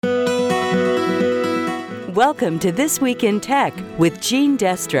Welcome to This Week in Tech with Gene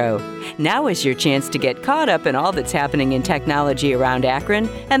Destro. Now is your chance to get caught up in all that's happening in technology around Akron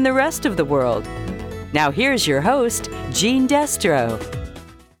and the rest of the world. Now here's your host, Gene Destro.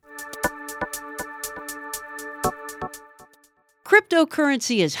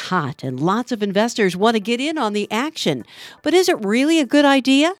 Cryptocurrency is hot and lots of investors want to get in on the action. But is it really a good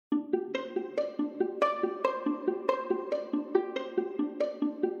idea?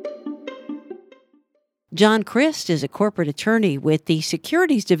 John Christ is a corporate attorney with the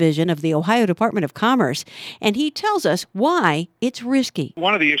Securities Division of the Ohio Department of Commerce, and he tells us why it's risky.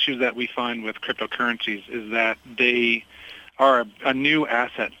 One of the issues that we find with cryptocurrencies is that they are a new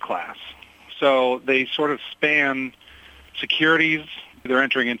asset class. So they sort of span securities, they're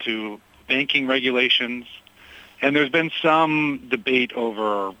entering into banking regulations, and there's been some debate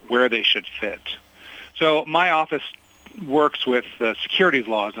over where they should fit. So my office works with the securities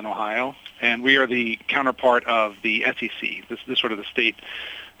laws in Ohio, and we are the counterpart of the SEC. This is sort of the state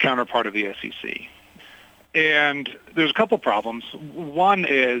counterpart of the SEC. And there's a couple problems. One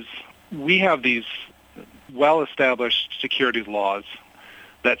is we have these well-established securities laws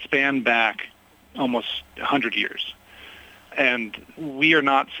that span back almost 100 years. And we are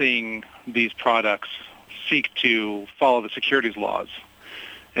not seeing these products seek to follow the securities laws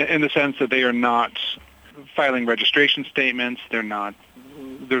in the sense that they are not filing registration statements. They're not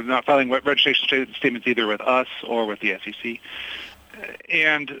filing registration statements either with us or with the SEC.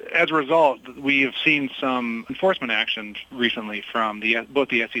 And as a result, we have seen some enforcement actions recently from both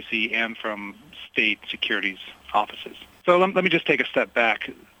the SEC and from state securities offices. So let me just take a step back.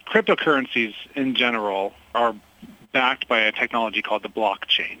 Cryptocurrencies in general are backed by a technology called the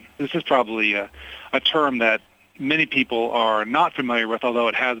blockchain. This is probably a term that many people are not familiar with, although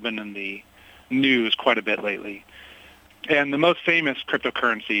it has been in the news quite a bit lately. And the most famous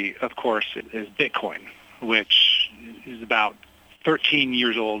cryptocurrency, of course, is Bitcoin, which is about 13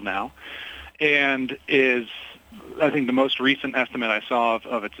 years old now, and is, I think the most recent estimate I saw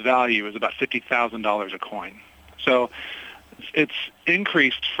of its value is about $50,000 a coin. So it's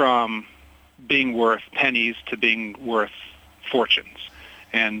increased from being worth pennies to being worth fortunes.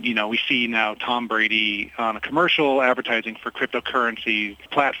 And, we see now Tom Brady on a commercial advertising for cryptocurrency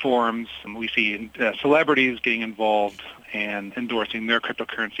platforms. And we see celebrities getting involved and endorsing their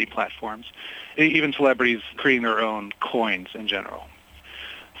cryptocurrency platforms, even celebrities creating their own coins in general.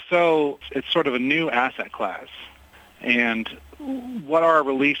 So it's sort of a new asset class. And what our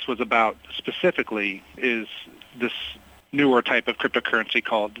release was about specifically is this newer type of cryptocurrency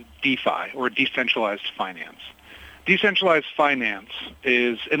called DeFi, or decentralized finance. Decentralized finance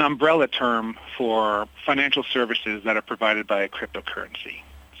is an umbrella term for financial services that are provided by a cryptocurrency.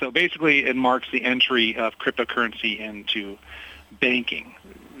 So basically, it marks the entry of cryptocurrency into banking.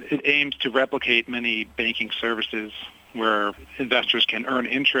 It aims to replicate many banking services where investors can earn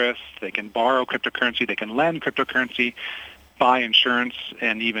interest, they can borrow cryptocurrency, they can lend cryptocurrency, buy insurance,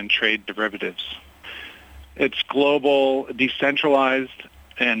 and even trade derivatives. It's global, decentralized,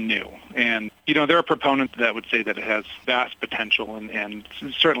 and new. And, there are proponents that would say that it has vast potential and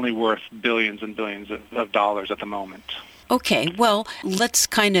certainly worth billions and billions of dollars at the moment. Okay, well, let's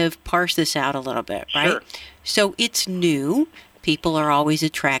kind of parse this out a little bit, right? Sure. So it's new. People are always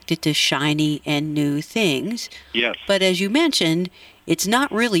attracted to shiny and new things. Yes. But as you mentioned, it's not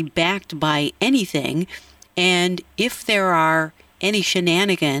really backed by anything. And if there are any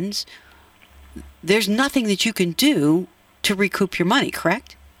shenanigans, there's nothing that you can do to recoup your money,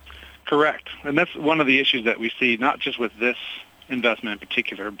 correct? Correct. And that's one of the issues that we see, not just with this investment in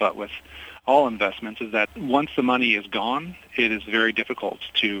particular, but with all investments, is that once the money is gone, it is very difficult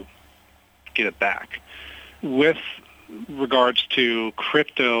to get it back. With regards to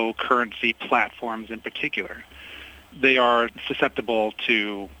cryptocurrency platforms in particular, they are susceptible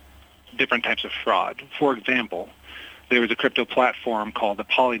to different types of fraud. For example, there was a crypto platform called the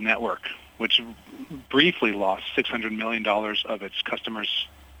Poly Network, which briefly lost $600 million of its customers'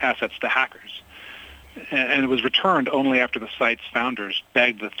 assets to hackers. And it was returned only after the site's founders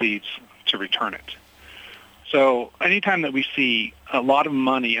begged the thieves to return it. So anytime that we see a lot of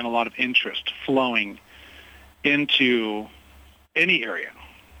money and a lot of interest flowing into any area,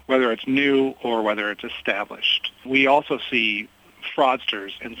 whether it's new or whether it's established, we also see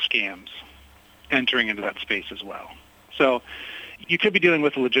fraudsters and scams entering into that space as well. So you could be dealing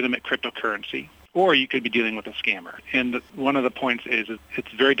with a legitimate cryptocurrency, or you could be dealing with a scammer. And one of the points is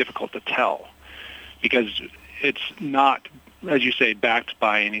it's very difficult to tell because it's not, as you say, backed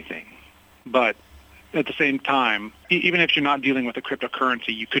by anything. But at the same time, even if you're not dealing with a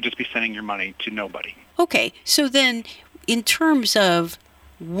cryptocurrency, you could just be sending your money to nobody. Okay, so then in terms of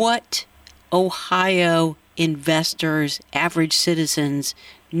what Ohio investors, average citizens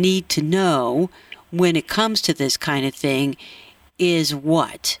need to know when it comes to this kind of thing is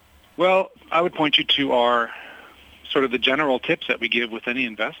what? Well, I would point you to our sort of the general tips that we give with any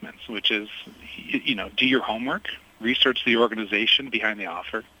investments, which is, do your homework, research the organization behind the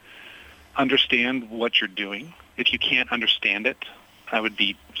offer, understand what you're doing. If you can't understand it, I would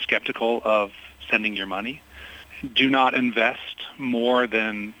be skeptical of sending your money. Do not invest more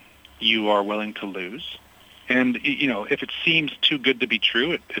than you are willing to lose. And, if it seems too good to be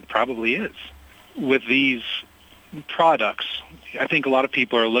true, it probably is. With these products, I think a lot of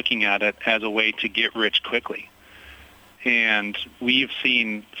people are looking at it as a way to get rich quickly. And we've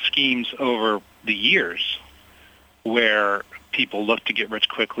seen schemes over the years where people look to get rich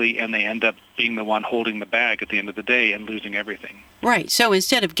quickly and they end up being the one holding the bag at the end of the day and losing everything. Right. So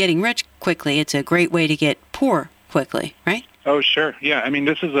instead of getting rich quickly, it's a great way to get poor quickly, right? Oh, sure. Yeah. I mean,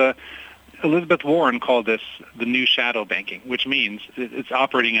 this is Elizabeth Warren called this the new shadow banking, which means it's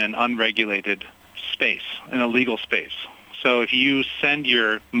operating in an unregulated space, in a legal space. So if you send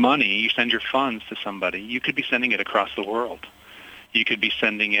your money, you send your funds to somebody, you could be sending it across the world. You could be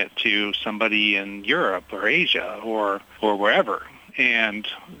sending it to somebody in Europe or Asia or wherever. And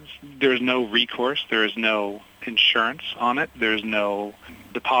there's no recourse. There is no insurance on it. There's no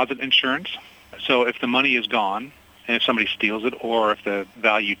deposit insurance. So if the money is gone, and if somebody steals it, or if the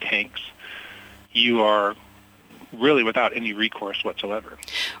value tanks, you are really without any recourse whatsoever.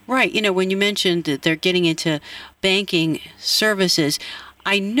 Right. When you mentioned that they're getting into banking services,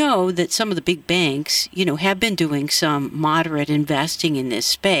 I know that some of the big banks, have been doing some moderate investing in this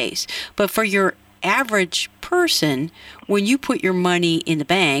space. But for your average person, when you put your money in the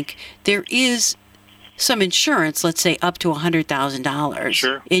bank, there is some insurance, let's say up to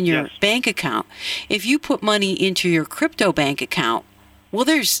 $100,000 in your bank account. If you put money into your crypto bank account, well,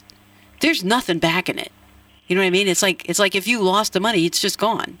 there's nothing backing it. You know what I mean? It's like if you lost the money, it's just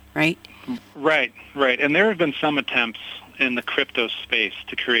gone, right? Right. And there have been some attempts in the crypto space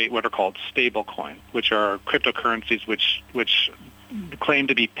to create what are called stable coins, which are cryptocurrencies which claim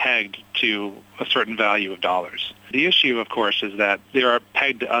to be pegged to a certain value of dollars. The issue, of course, is that they are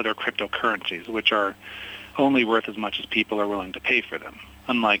pegged to other cryptocurrencies, which are only worth as much as people are willing to pay for them,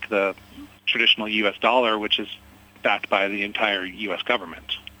 unlike the traditional U.S. dollar, which is backed by the entire U.S.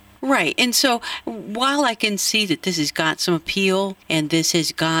 government. Right. And so while I can see that this has got some appeal and this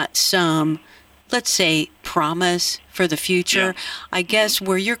has got some, let's say, promise for the future, I guess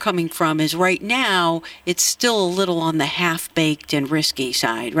where you're coming from is right now it's still a little on the half-baked and risky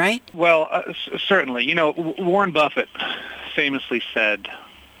side, right? Well, certainly. Warren Buffett famously said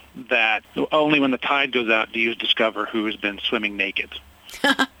that only when the tide goes out do you discover who has been swimming naked.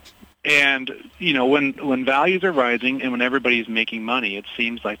 And, when values are rising and when everybody's making money, it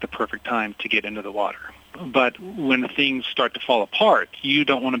seems like the perfect time to get into the water. But when things start to fall apart, you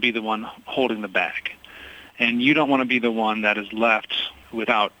don't want to be the one holding the bag. And you don't want to be the one that is left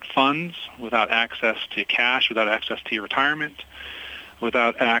without funds, without access to cash, without access to your retirement,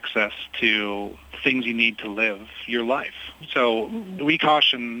 without access to things you need to live your life. So we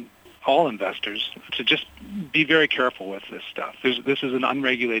caution all investors to just be very careful with this stuff. This is an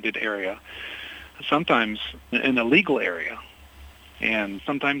unregulated area, sometimes an illegal area, and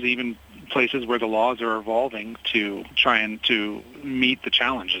sometimes even places where the laws are evolving to try and to meet the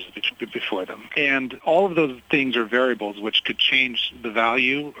challenges before them. And all of those things are variables which could change the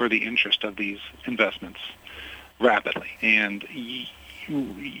value or the interest of these investments rapidly. And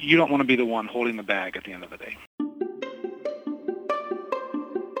you don't want to be the one holding the bag at the end of the day.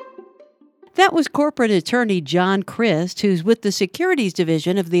 That was corporate attorney John Crist, who's with the Securities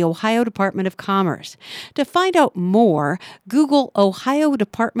Division of the Ohio Department of Commerce. To find out more, Google Ohio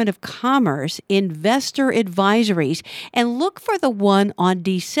Department of Commerce Investor Advisories and look for the one on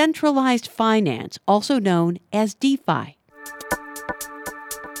decentralized finance, also known as DeFi.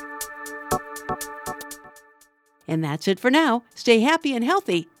 And that's it for now. Stay happy and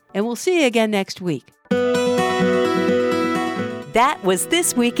healthy, and we'll see you again next week. That was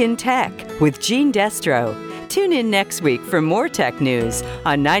This Week in Tech with Gene Destro. Tune in next week for more tech news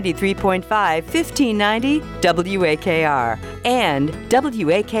on 93.5 1590 WAKR and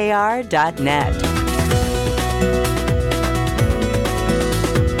WAKR.net.